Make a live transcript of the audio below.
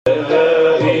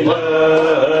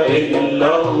إله إلا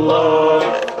الله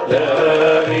لا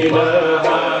إله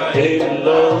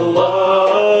إلا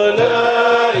الله لا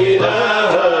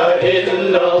إله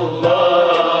إلا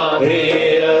الله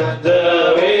هي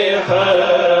الداوي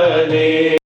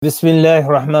حالي. بسم الله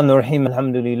الرحمن الرحيم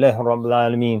الحمد لله رب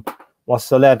العالمين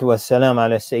والصلاة والسلام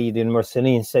على سيد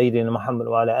المرسلين سيدنا محمد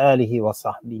وعلى آله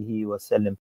وصحبه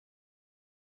وسلم.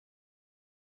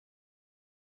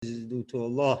 Is due to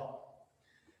Allah.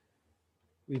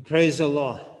 We praise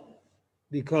Allah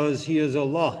because He is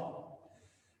Allah.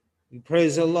 We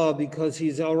praise Allah because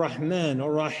He's Ar-Rahman,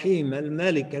 Ar-Rahim,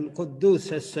 Al-Malik,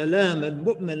 Al-Quddus, Al-Salam,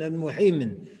 Al-Mu'min,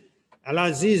 Al-Muhaymin,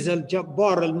 Al-Aziz,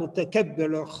 Al-Jabbar,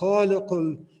 Al-Mutakabbir, Al-Khaliq,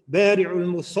 Al-Bari',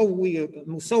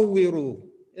 Al-Musawwir,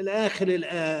 Al-Akhir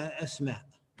Al-Asma'.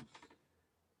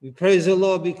 We praise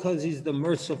Allah because He's the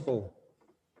merciful,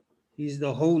 He's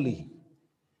the holy,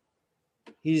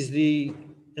 He's the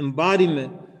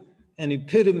embodiment and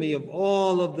epitome of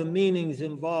all of the meanings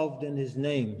involved in His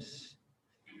names.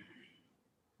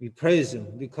 We praise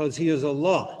Him because He is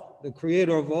Allah, the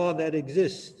creator of all that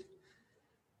exists.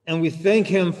 And we thank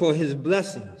Him for His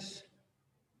blessings.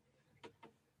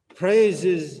 Praise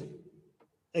is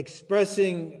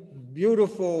expressing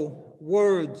beautiful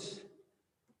words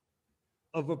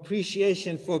of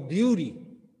appreciation for beauty.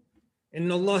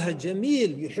 Inna Allaha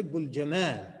jameel yuhibbul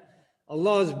jamal.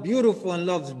 Allah is beautiful and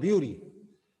loves beauty.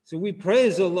 So we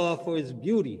praise Allah for His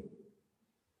beauty.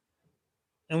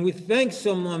 And we thank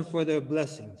someone for their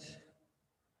blessings.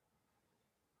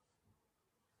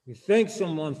 We thank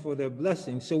someone for their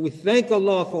blessings. So we thank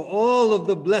Allah for all of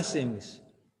the blessings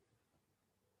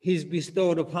He's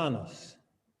bestowed upon us.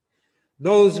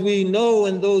 Those we know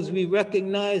and those we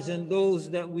recognize and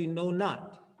those that we know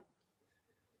not.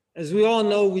 As we all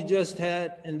know, we just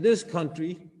had in this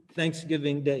country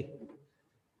Thanksgiving Day.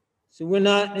 So we're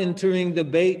not entering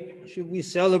debate, should we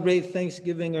celebrate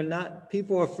Thanksgiving or not?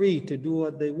 People are free to do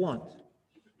what they want.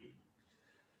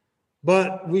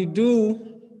 But we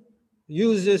do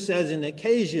use this as an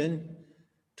occasion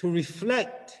to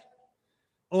reflect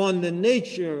on the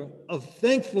nature of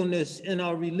thankfulness in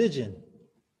our religion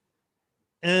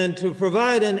and to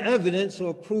provide an evidence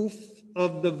or proof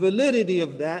of the validity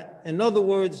of that. In other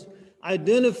words,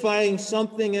 identifying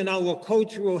something in our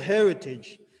cultural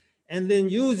heritage and then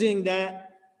using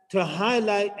that to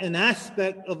highlight an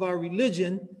aspect of our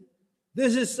religion.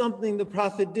 This is something the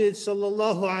Prophet did,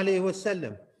 sallallahu alaihi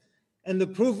wasallam. And the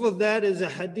proof of that is a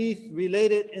hadith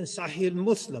related in Sahih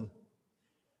Muslim,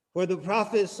 where the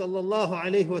Prophet sallallahu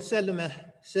alaihi wasallam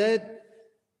said,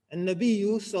 النبي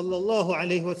صلى الله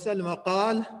عليه وسلم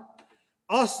قال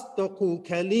أصدق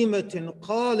كلمة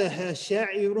قالها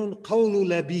شاعر قول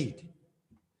لبيد.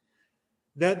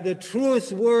 That the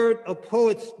truest word a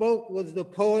poet spoke was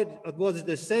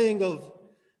the saying of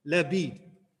Labid.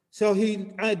 So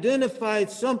he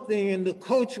identified something in the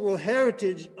cultural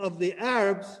heritage of the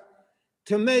Arabs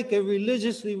to make a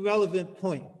religiously relevant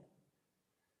point.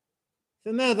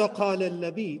 فماذا قال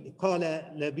اللبيد؟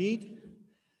 قال لبيد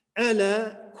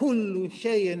ألا كل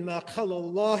شيء ما خلا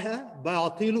الله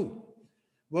باطل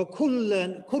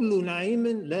وكل نعيم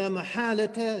لا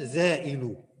محالة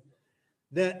زائل.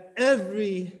 That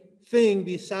everything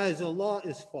besides Allah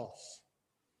is false.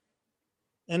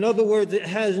 In other words, it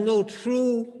has no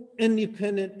true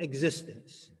independent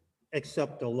existence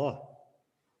except Allah.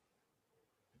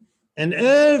 And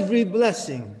every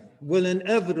blessing will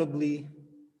inevitably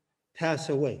pass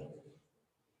away.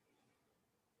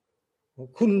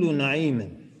 وَكُلُّ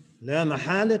نَعِيمٍ لَا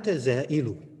مَحَالَةَ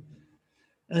زَائِلُ.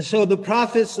 And so the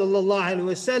Prophet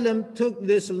ﷺ took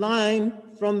this line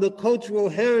from the cultural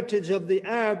heritage of the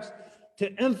Arabs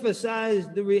to emphasize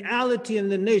the reality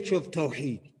and the nature of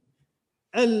Tawheed.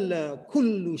 أَلَّا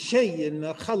كُلُّ شَيْءٍ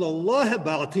مَا خَلَى اللَّهَ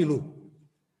بَاطِلُ.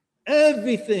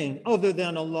 Everything other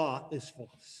than Allah is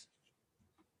false.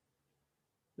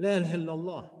 La ilaha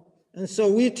illallah. And so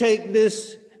we take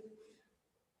this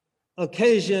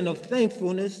occasion of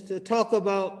thankfulness to talk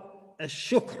about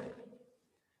ash-shukr,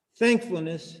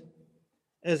 thankfulness,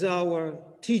 as our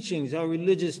teachings, our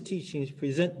religious teachings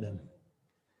present them.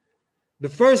 The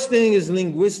first thing is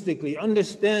linguistically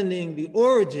understanding the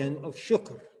origin of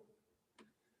shukr.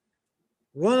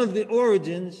 One of the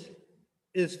origins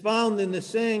is found in the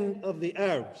saying of the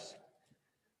Arabs,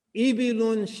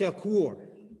 Ibilun shakur,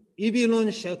 Ibilun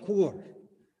shakur.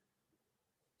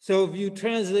 So if you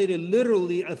translate it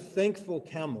literally, a thankful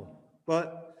camel,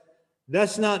 but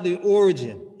that's not the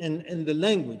origin in the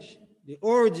language. The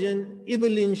origin,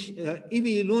 Ibilun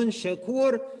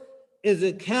shakur, is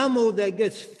a camel that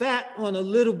gets fat on a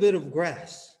little bit of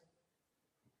grass.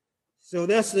 So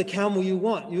that's the camel you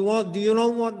want. You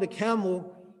don't want the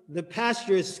camel the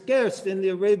pasture is scarce in the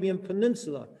Arabian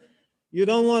Peninsula. You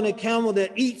don't want a camel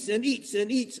that eats and eats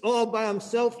and eats all by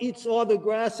himself, eats all the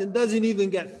grass and doesn't even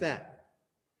get fat.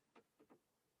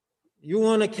 You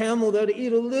want a camel that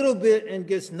eats a little bit and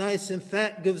gets nice and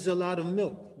fat, gives a lot of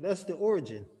milk. That's the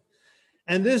origin.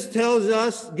 And this tells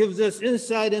us, gives us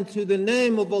insight into the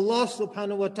name of Allah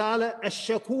subhanahu wa ta'ala,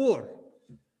 Ash-Shakur.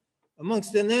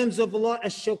 Amongst the names of Allah,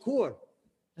 Ash-Shakur.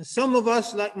 And some of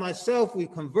us, like myself, we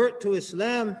convert to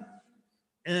Islam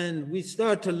and we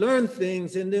start to learn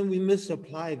things and then we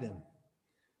misapply them.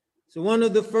 So one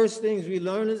of the first things we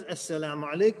learn is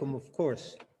Assalamu alaikum, of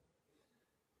course.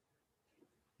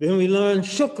 Then we learn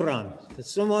shukran. If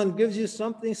someone gives you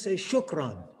something, say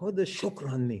shukran. What does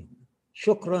shukran mean?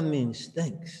 Shukran means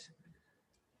thanks.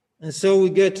 And so we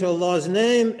get to Allah's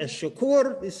name,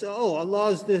 Ash-Shakur. We say, oh,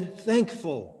 Allah is the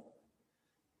thankful.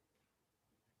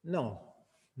 No.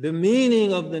 The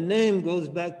meaning of the name goes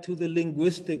back to the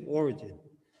linguistic origin.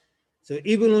 So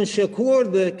Ibn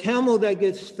Shakur, the camel that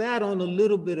gets fat on a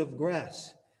little bit of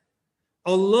grass.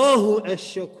 Allahu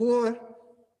Ash-Shakur,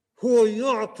 huwa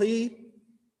yu'ti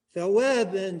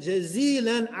thawaban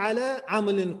jazilan ala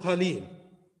amalin qaleel.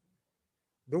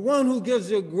 The one who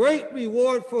gives a great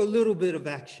reward for a little bit of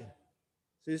action.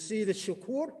 So you see the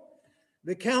shakur,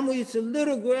 the camel eats a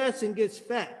little grass and gets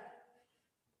fat.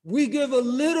 We give a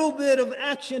little bit of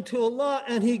action to Allah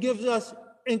and He gives us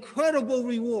incredible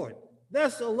reward.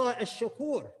 That's Allah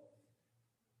Ash-Shakur.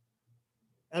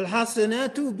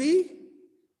 Al-Hasanatu bi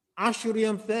ashri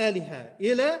amthaliha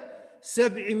ila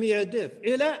 700 dif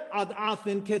ila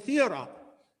ad'afin kathira.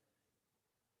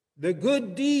 The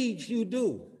good deeds you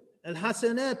do,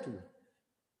 Al-Hasanatu,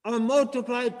 are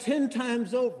multiplied 10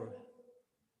 times over.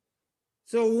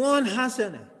 So one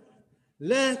hasana,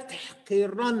 لا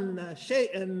تحقرن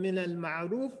شيئا من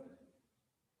المعروف.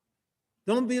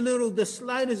 Don't belittle the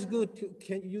slightest good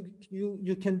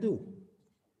you can do.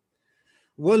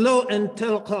 ولو أن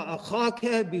تلقى أخاك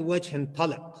بوجه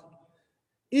طلق.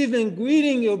 Even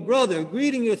greeting your brother,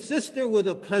 greeting your sister with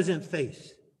a pleasant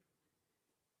face.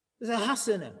 It's a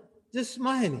hasana, just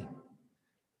smiling.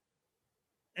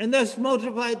 And that's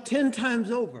multiplied 10 times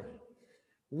over.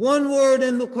 One word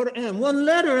in the Quran, one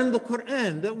letter in the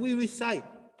Quran that we recite.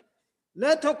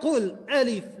 لا تقول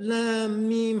ألف لام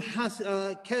ميم حرف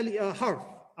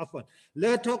عفوا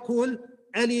لا تقول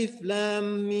ألف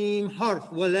لام ميم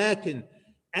حرف ولكن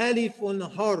ألف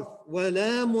حرف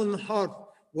ولام حرف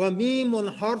وميم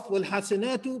حرف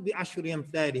والحسنات بعشر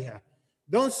أمثالها.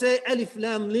 Don't say ألف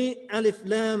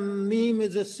لام ميم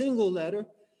is a single letter.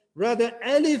 Rather,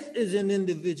 alif is an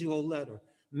individual letter.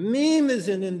 Mim is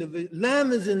an individual,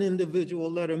 lam is an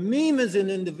individual letter. Mim is an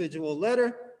individual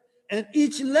letter. And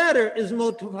each letter is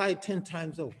multiplied 10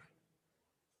 times over.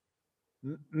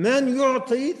 من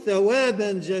يعطي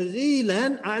ثوابا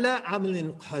جزيلا على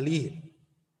عمل قليل.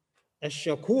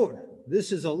 Ash-Shakur.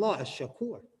 This is Allah,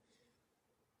 Ash-Shakur.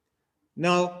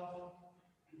 Now,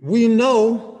 we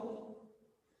know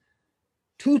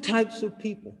two types of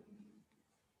people.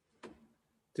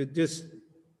 To just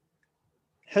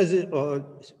hesitate or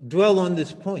dwell on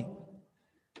this point.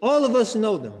 All of us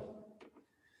know them.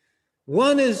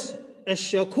 One is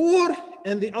Ash-Shakur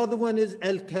and the other one is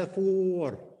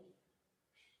Al-Kafur.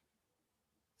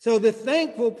 So the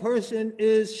thankful person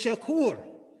is Shakur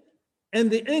and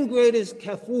the ingrate is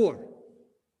Kafur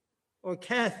or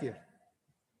Kafir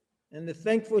and the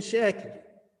thankful Shakir.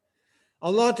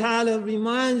 Allah Ta'ala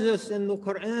reminds us in the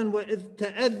Quran, وَإِذْ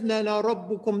تَأَذَّنَ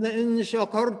رَبُّكُمْ لَإِن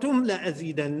شَكَرْتُمْ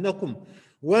لَأَزِيدَنَّكُمْ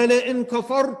وَلَإِن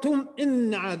كَفَرْتُمْ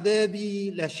إِنَّ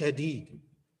عَذَابِي لَشَدِيدٌ.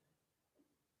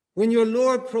 When your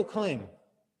Lord proclaimed,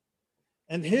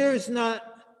 and here is not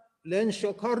لَإِن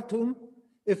شَكَرْتُمْ,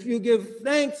 if you give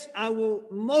thanks, I will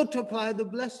multiply the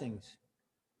blessings.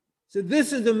 So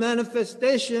this is the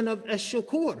manifestation of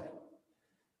Ash-Shakur.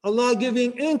 Allah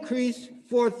giving increase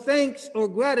for thanks or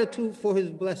gratitude for His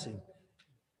blessing.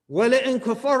 وَلَئِن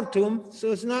كَفَرْتُمْ,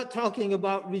 so it's not talking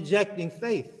about rejecting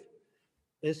faith.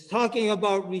 It's talking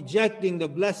about rejecting the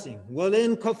blessing.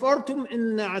 وَلَئِن كَفَرْتُمْ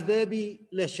إِنَّ عَذَابِي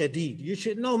لَشَدِيدٌ. You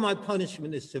should know my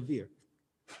punishment is severe.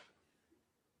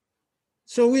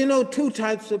 So we know two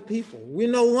types of people. We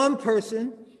know one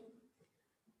person,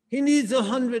 he needs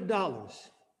 $100.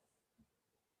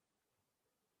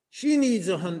 She needs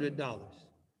 $100.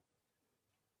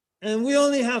 And we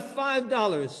only have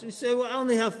 $5. You say, well, I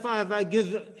only have $5. I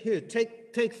give it here,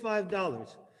 take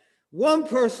 $5. One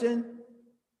person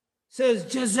says,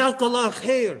 Jazakallah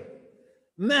khair,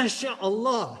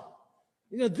 MashaAllah.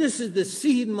 You know, this is the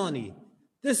seed money.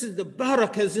 This is the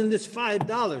barakas in this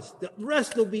 $5. The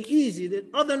rest will be easy. The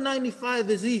other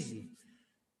 95 is easy.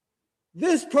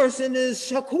 This person is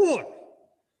Shakur.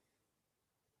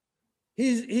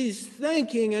 He's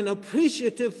thanking and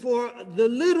appreciative for the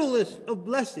littlest of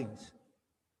blessings.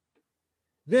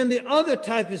 Then the other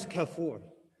type is kafur.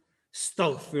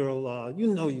 Astaghfirullah.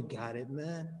 You know you got it,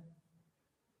 man.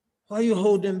 Why are you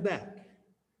holding back?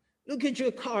 Look at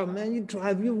your car, man. You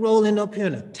drive, you're rolling up here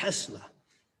in a Tesla.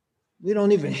 We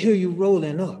don't even hear you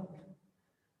rolling up.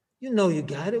 You know you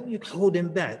got it. You're holding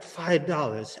back $5.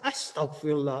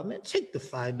 Astaghfirullah, man. Take the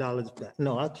 $5 back.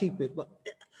 No, I'll keep it. But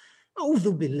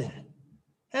A'udhu billah.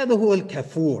 هذا هو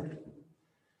الكفور.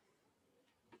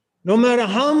 No matter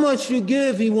how much you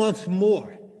give, he wants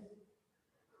more.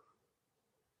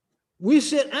 We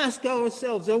should ask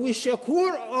ourselves, are we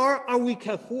shakur or are we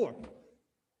kafur?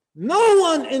 No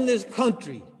one in this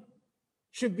country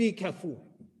should be kafur.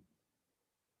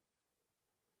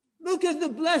 Look at the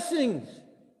blessings.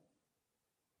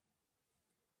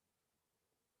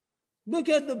 Look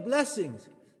at the blessings.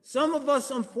 Some of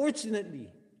us,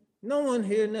 unfortunately, no one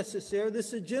here necessarily, this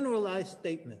is a generalized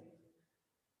statement.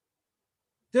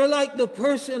 They're like the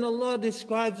person Allah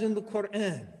describes in the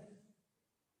Quran.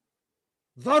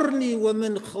 ذرني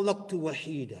ومن خلقت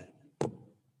وحيدا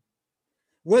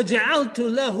وجعلت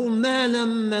له مالا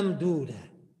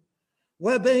ممدودا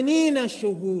وبنين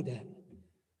شهودا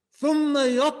ثم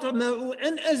يطمع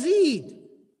أن أزيد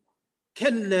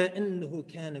كلا إنه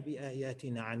كان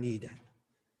بآياتنا عنيدا.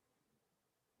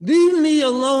 Leave me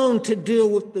alone to deal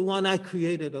with the one I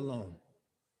created alone.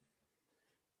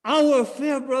 Our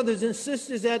fair brothers and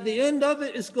sisters, at the end of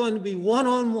it, it's going to be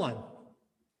one-on-one.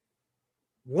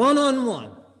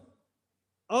 One-on-one.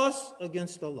 Us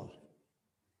against Allah.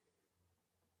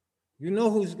 You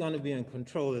know who's going to be in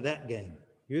control of that game.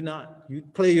 You're not. You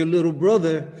play your little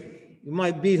brother, you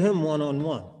might beat him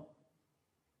one-on-one.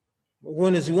 But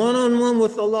when it's one-on-one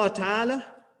with Allah Ta'ala,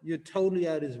 you're totally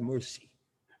at his mercy.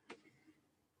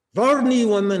 ذرني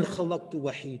ومن خلقت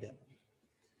وحيدا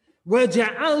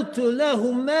وجعلت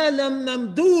له مالا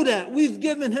ممدودا. We've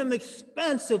given him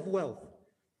expansive wealth.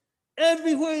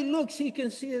 Everywhere he looks, he can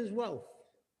see his wealth.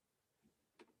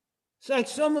 It's like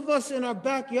some of us in our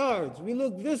backyards. We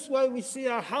look this way, we see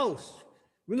our house.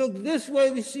 We look this way,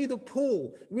 we see the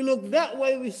pool. We look that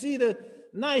way, we see the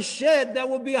nice shed that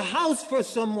would be a house for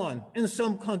someone in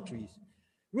some countries.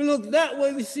 We look that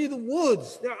way, we see the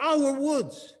woods. They're our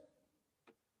woods.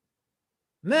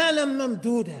 مالا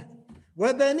ممدودا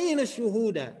وبنين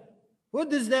شهودا. What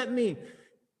does that mean?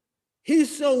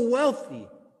 He's so wealthy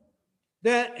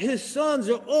that his sons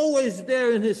are always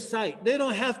there in his sight. They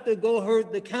don't have to go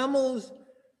herd the camels.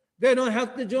 They don't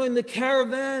have to join the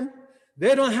caravan.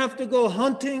 They don't have to go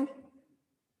hunting.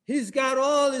 He's got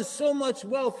all his so much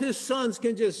wealth, his sons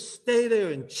can just stay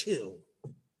there and chill.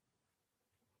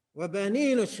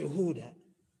 وَبَنِينَ شُهُودًا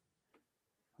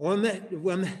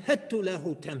وَمَهَدتُّ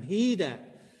لَهُ تَمْهِيدًا.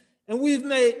 And we've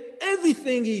made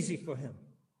everything easy for him.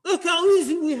 Look how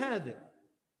easy we have it.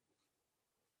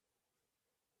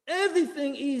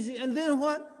 Everything easy. And then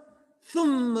what?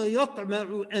 ثُمَّ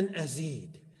يَطْمَعُ أَنْ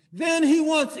أَزِيدٍ. Then he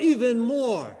wants even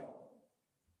more.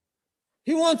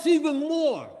 He wants even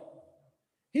more.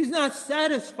 He's not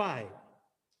satisfied.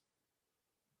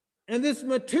 And this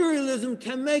materialism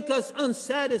can make us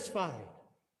unsatisfied.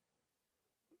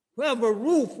 We have a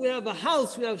roof, we have a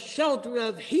house, we have shelter, we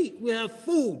have heat, we have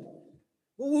food.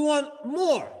 But we want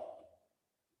more.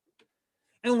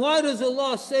 And why does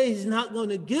Allah say he's not going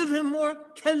to give him more?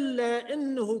 كَلَّا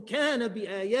إِنَّهُ كَانَ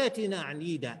بِآيَاتِنَا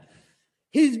عَنِيدًا.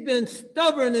 He's been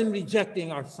stubborn in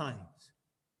rejecting our signs.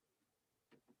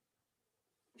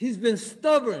 He's been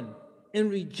stubborn in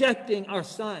rejecting our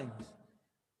signs.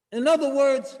 In other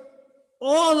words,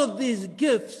 all of these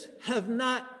gifts have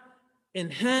not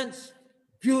enhanced,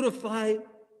 beautified,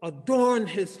 adorned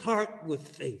his heart with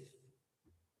faith.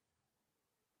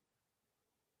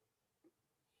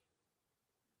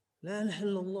 La ilaha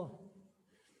illallah.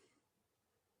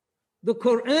 The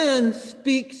Quran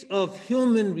speaks of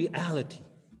human reality.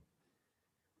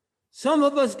 Some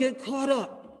of us get caught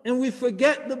up and we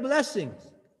forget the blessings.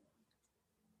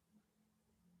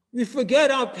 We forget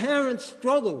our parents'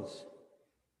 struggles.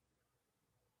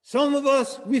 Some of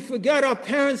us, we forget our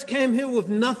parents came here with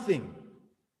nothing.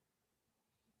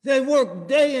 They worked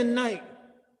day and night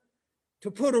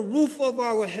to put a roof over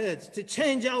our heads, to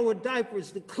change our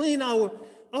diapers, to clean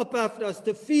up after us,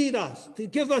 to feed us, to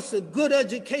give us a good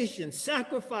education,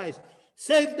 sacrifice,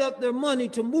 saved up their money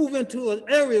to move into an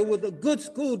area with a good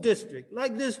school district,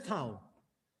 like this town.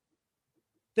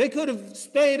 They could have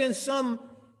stayed in some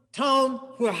town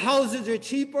where houses are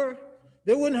cheaper.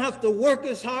 They wouldn't have to work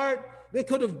as hard. They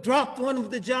could have dropped one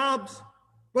of the jobs,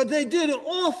 but they did it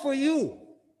all for you.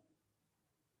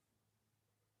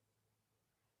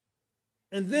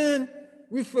 And then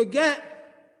we forget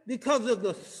because of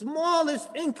the smallest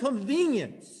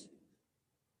inconvenience,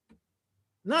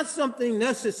 not something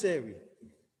necessary.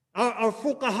 Our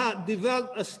fuqaha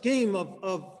developed a scheme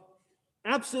of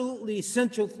absolutely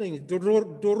essential things,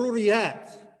 dururiyat,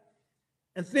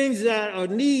 and things that are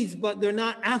needs, but they're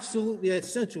not absolutely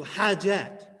essential,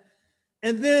 hajat.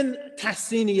 And then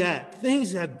tahsiniyat,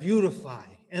 things that beautify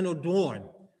and adorn.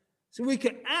 So we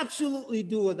can absolutely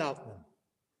do without them.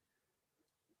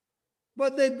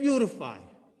 But they beautify.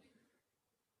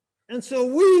 And so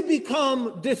we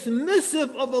become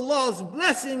dismissive of Allah's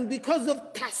blessing because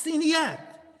of tahsiniyat.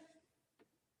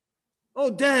 Oh,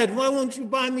 Dad, why won't you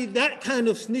buy me that kind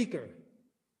of sneaker?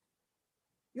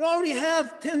 You already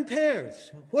have 10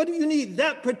 pairs. What do you need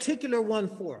that particular one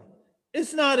for?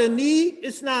 It's not a need.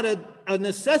 It's not a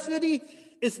necessity.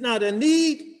 It's not a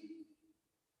need.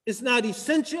 It's not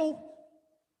essential.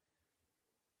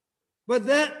 But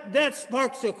that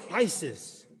sparks a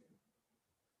crisis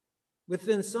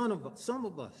within some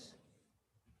of us.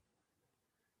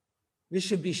 We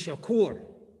should be shakur.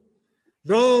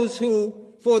 Those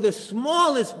who, for the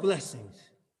smallest blessings,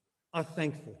 are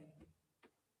thankful.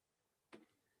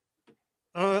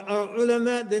 Our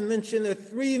ulama, they mention the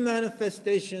three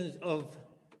manifestations of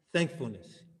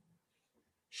thankfulness.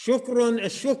 Shukrun,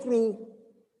 al-shukru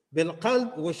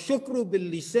bil-qalb, wa-shukru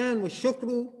bil-lisan,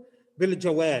 wa-shukru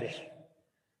bil-jawarih.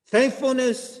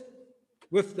 Thankfulness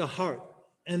with the heart.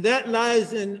 And that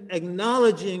lies in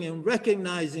acknowledging and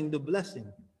recognizing the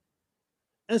blessing.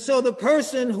 And so the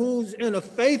person who's in a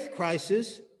faith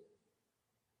crisis,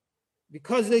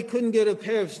 because they couldn't get a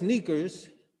pair of sneakers,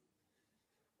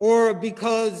 or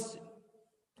because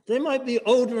they might be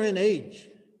older in age,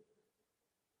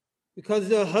 because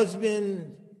their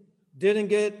husband didn't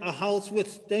get a house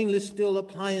with stainless steel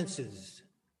appliances,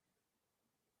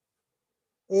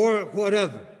 or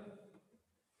whatever.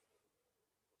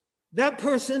 That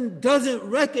person doesn't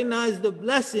recognize the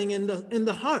blessing in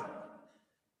the heart.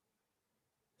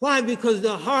 Why? Because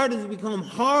the heart has become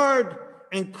hard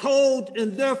and cold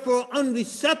and therefore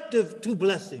unreceptive to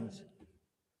blessings.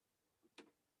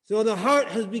 So the heart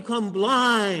has become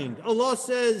blind. Allah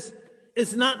says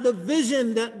it's not the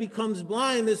vision that becomes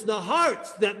blind, it's the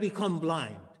hearts that become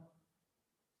blind.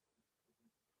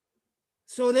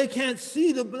 So they can't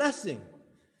see the blessing.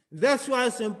 That's why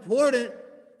it's important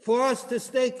for us to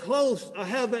stay close, or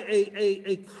have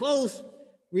a close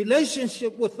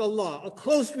relationship with Allah, a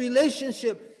close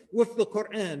relationship with the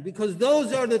Quran, because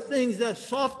those are the things that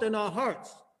soften our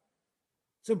hearts.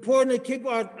 It's important to keep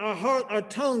our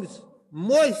tongues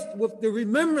moist with the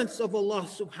remembrance of Allah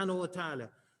subhanahu wa ta'ala.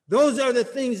 Those are the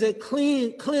things that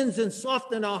cleanse and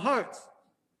soften our hearts.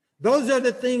 Those are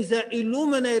the things that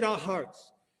illuminate our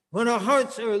hearts. When our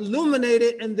hearts are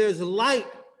illuminated and there's light,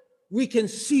 we can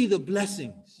see the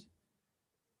blessings.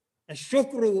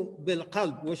 Ash-shukru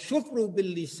bil-qalb, wa-shukru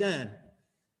bil-lisan.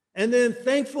 And then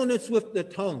thankfulness with the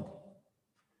tongue.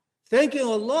 Thanking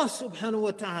Allah subhanahu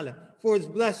wa ta'ala for his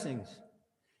blessings.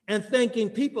 And thanking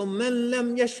people. Man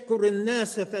lam yashkur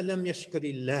an-nasa falam yashkur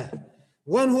illah.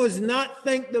 One who has not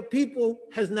thanked the people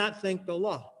has not thanked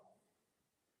Allah.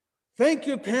 Thank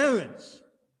your parents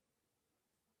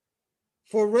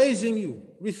for raising you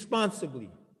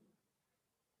responsibly.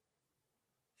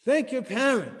 Thank your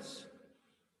parents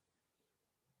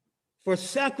for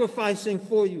sacrificing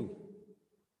for you.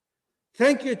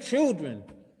 Thank your children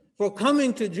for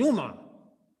coming to Jummah.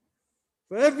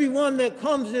 For everyone that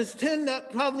comes, there's 10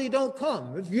 that probably don't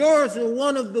come. If yours are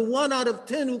one of the 1 out of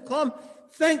 10 who come,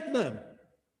 thank them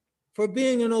for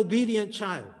being an obedient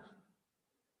child.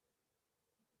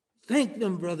 Thank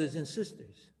them, brothers and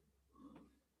sisters.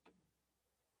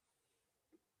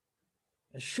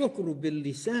 Ash-shukru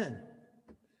bil-lisan.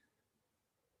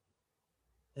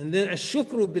 And then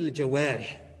ash-shukru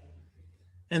bil-jawarih.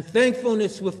 And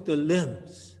thankfulness with the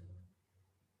limbs.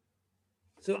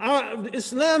 So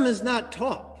Islam is not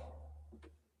taught.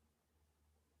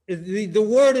 The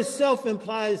word itself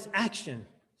implies action.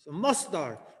 So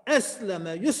masdar,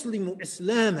 aslama, yuslimu,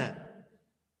 islama.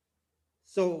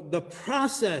 So the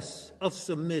process of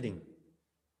submitting,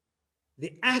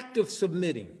 the act of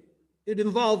submitting, it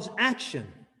involves action.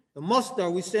 The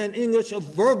masdar, we say in English, a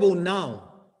verbal noun.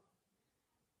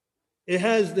 It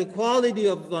has the quality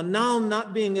of a noun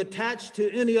not being attached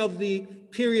to any of the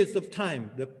periods of time,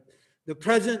 the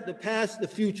present, the past, the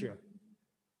future.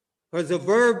 Because a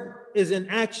verb is an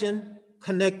action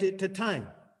connected to time.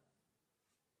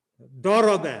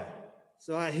 Daraba.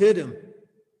 So I hit him.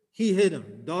 He hit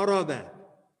him. Daraba.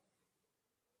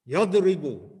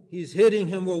 Yadribu. He's hitting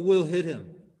him or will hit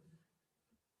him.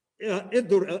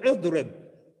 Idrib.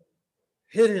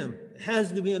 Hit him. It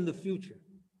has to be in the future.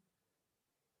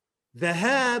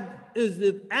 Dhahab is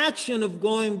the action of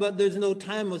going, but there's no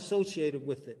time associated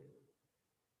with it.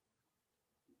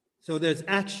 So there's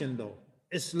action though.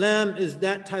 Islam is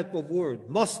that type of word,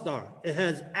 masdar. It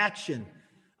has action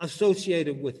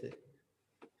associated with it.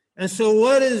 And so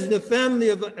what is the family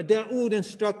of Dawood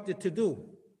instructed to do?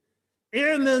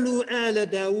 اعملوا آل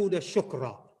داود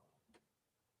شكرا.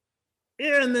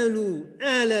 اعملوا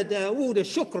آل داود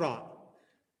شكرا.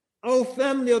 O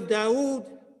family of Dawood,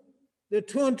 there are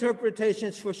two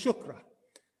interpretations for shukra.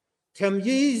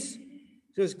 Tamyiz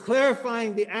is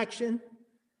clarifying the action,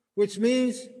 which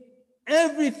means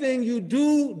everything you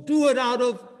do, do it out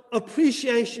of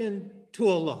appreciation to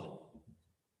Allah.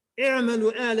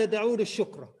 اعملوا آل داود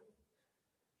شكرا.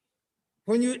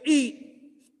 When you eat,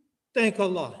 thank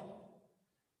Allah.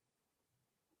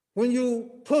 When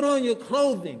you put on your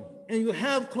clothing and you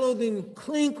have clothing,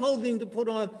 clean clothing to put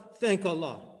on, thank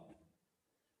Allah.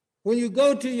 When you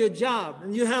go to your job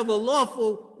and you have a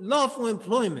lawful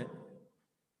employment,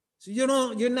 so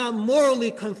you're not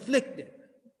morally conflicted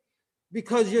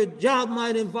because your job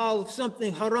might involve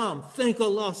something haram, thank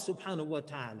Allah subhanahu wa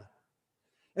ta'ala.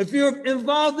 If you're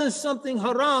involved in something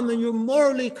haram and you're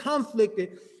morally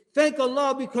conflicted, thank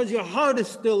Allah because your heart is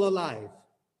still alive.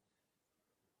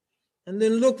 And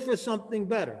then look for something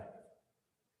better.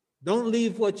 Don't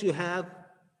leave what you have,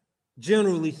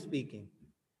 generally speaking.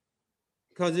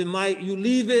 Because you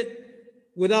leave it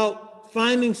without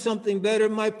finding something better,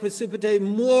 it might precipitate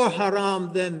more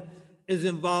haram than is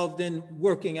involved in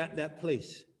working at that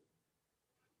place.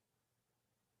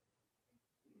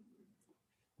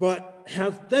 But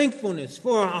have thankfulness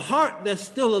for a heart that's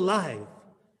still alive.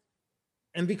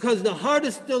 And because the heart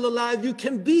is still alive, you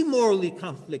can be morally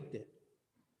conflicted.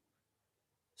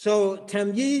 So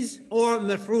tamyiz or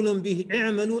maf'ulun bihi,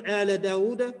 i'malu ala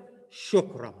Dawuda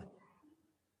shukran.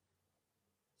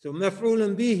 So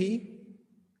maf'ulun bihi,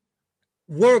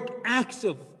 work acts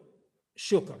of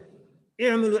shukr.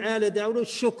 I'malu ala Dawuda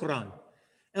shukran.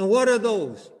 And what are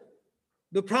those?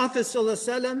 The Prophet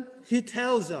ﷺ, he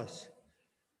tells us,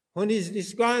 when he's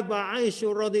described by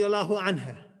Aisha radiallahu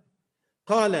anha,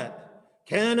 قالت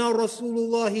كان رسول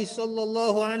الله صلى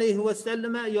الله عليه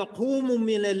وسلم يقوم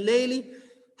من الليل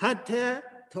حتى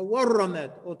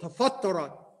تورمت أو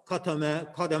تفطرت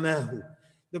قدماه.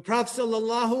 The Prophet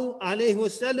sallallahu alaihi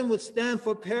wasallam would stand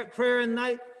for prayer at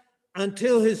night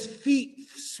until his feet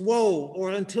swole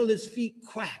or until his feet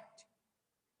cracked.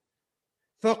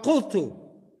 فقلت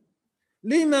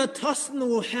لما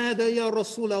تصنع هذا يا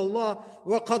رسول الله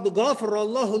وقد غفر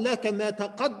الله لك ما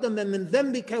تقدم من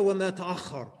ذنبك وما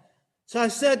تأخر. So I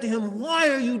said to him, why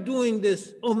are you doing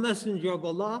this, O Messenger of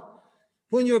Allah,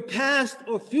 when your past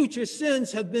or future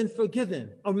sins have been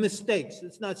forgiven, or mistakes?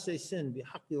 Let's not say sin,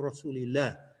 بحق رسول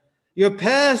الله. Your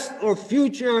past or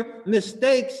future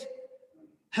mistakes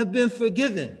have been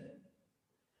forgiven.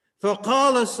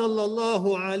 فقال صلى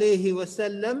الله عليه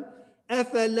وسلم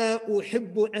أفلا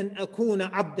أحب أن أكون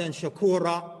عبدا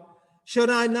شكورا. Should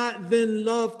I not then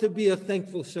love to be a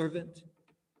thankful servant?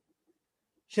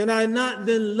 Should I not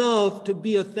then love to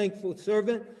be a thankful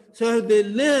servant? So the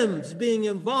limbs being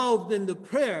involved in the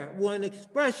prayer were an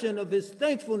expression of his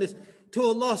thankfulness to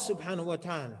Allah subhanahu wa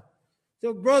ta'ala.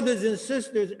 So brothers and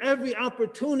sisters, every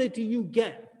opportunity you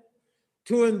get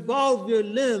to involve your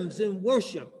limbs in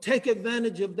worship, take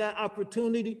advantage of that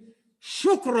opportunity.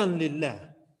 Shukran lillah.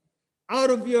 Out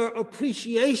of your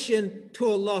appreciation to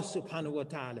Allah subhanahu wa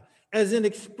ta'ala, as an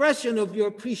expression of your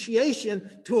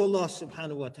appreciation to Allah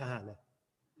subhanahu wa ta'ala.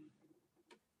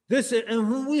 And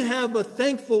when we have a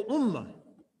thankful ummah,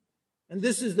 and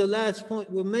this is the last point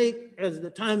we'll make as the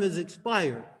time has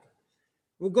expired,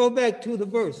 we'll go back to the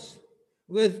verse.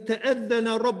 with تأذن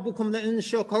ربكم لئن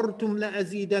شكرتم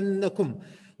لأزيدنكم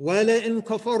ولئن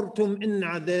كفرتم إن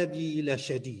عذابي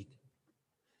لشديد.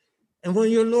 And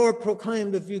when your Lord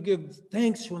proclaimed, if you give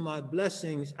thanks for my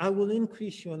blessings, I will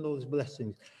increase you in those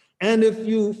blessings. And if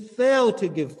you fail to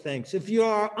give thanks, if you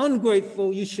are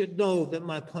ungrateful, you should know that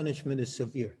my punishment is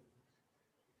severe.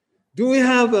 Do we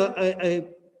have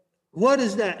what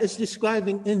is that? It's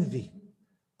describing envy,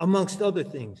 amongst other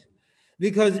things.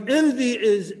 Because envy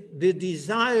is the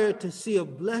desire to see a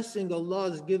blessing Allah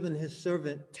has given his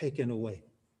servant taken away.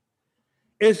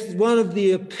 It's one of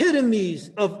the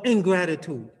epitomes of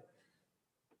ingratitude.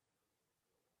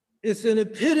 It's an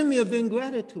epitome of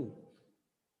ingratitude.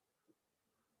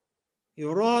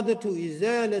 إرادة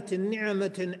إزالة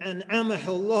نعمة أنعمها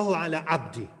الله على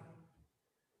عبده.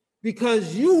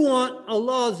 Because you want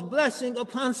Allah's blessing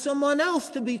upon someone else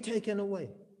to be taken away.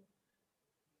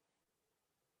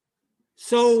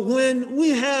 So when we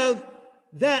have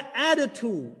that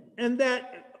attitude and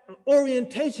that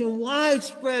orientation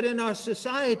widespread in our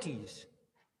societies.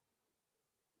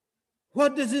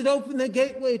 What does it open the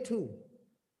gateway to?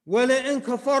 وَلَئِن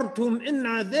كَفَرْتُمْ إِنَّ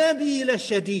عَذَابِي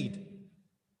لَشَدِيدٌ.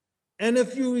 And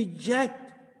if you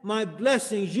reject my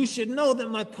blessings, you should know that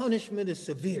my punishment is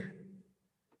severe.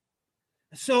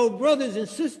 So, brothers and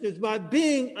sisters, by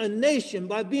being a nation,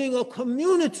 by being a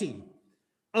community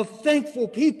of thankful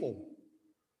people,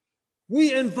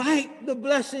 we invite the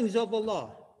blessings of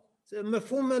Allah.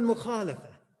 مفهوم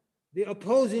المخالفة, the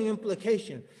opposing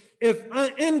implication. If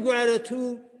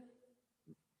ingratitude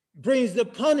brings the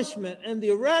punishment and the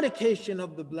eradication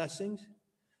of the blessings,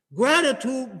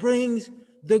 gratitude brings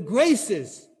the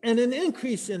graces and an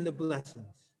increase in the blessings.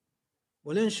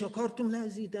 وَلَن شَكَرْتُمْ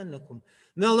لَأَزِيدَنَّكُمْ.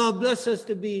 May Allah bless us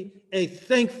to be a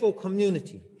thankful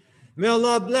community. May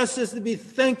Allah bless us to be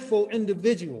thankful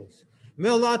individuals. May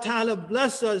Allah Ta'ala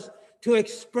bless us to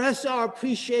express our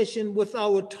appreciation with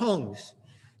our tongues,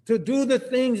 to do the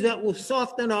things that will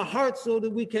soften our hearts so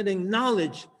that we can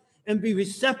acknowledge and be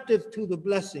receptive to the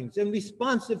blessings and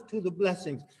responsive to the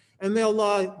blessings. And may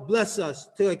Allah bless us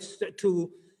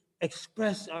to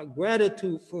express our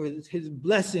gratitude for his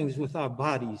blessings with our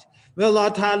bodies. May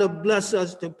Allah Ta'ala bless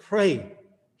us to pray,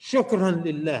 shukran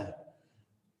lillah,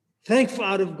 thankful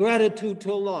out of gratitude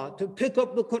to Allah, to pick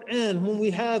up the Quran when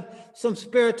we have some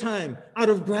spare time out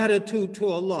of gratitude to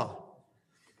Allah,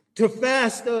 to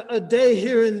fast a day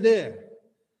here and there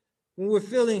when we're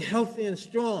feeling healthy and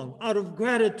strong out of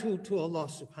gratitude to Allah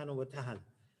subhanahu wa ta'ala.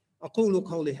 أقول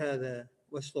قولي هذا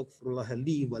واستغفر الله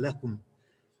لي ولكم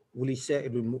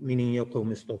ولسائر المؤمنين يا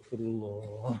قوم استغفروا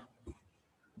الله.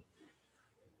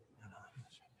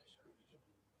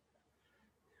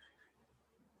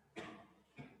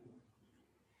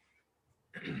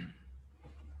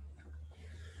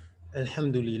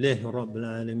 الحمد لله رب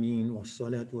العالمين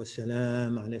والصلاة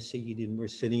والسلام على سيد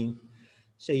المرسلين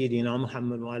سيدنا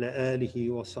محمد وعلى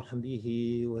آله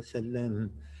وصحبه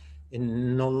وسلم.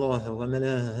 إن الله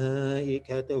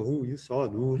وملائكته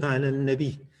يصلون على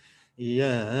النبي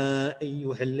يا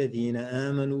أيها الذين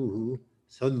آمنوا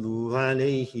صلوا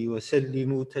عليه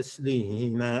وسلموا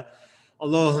تسليما.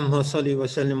 اللهم صل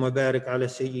وسلم وبارك على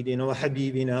سيدنا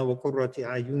وحبيبنا وقرة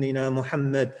أعيننا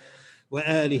محمد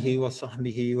وآله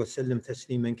وصحبه وسلم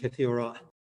تسليما كثيرا.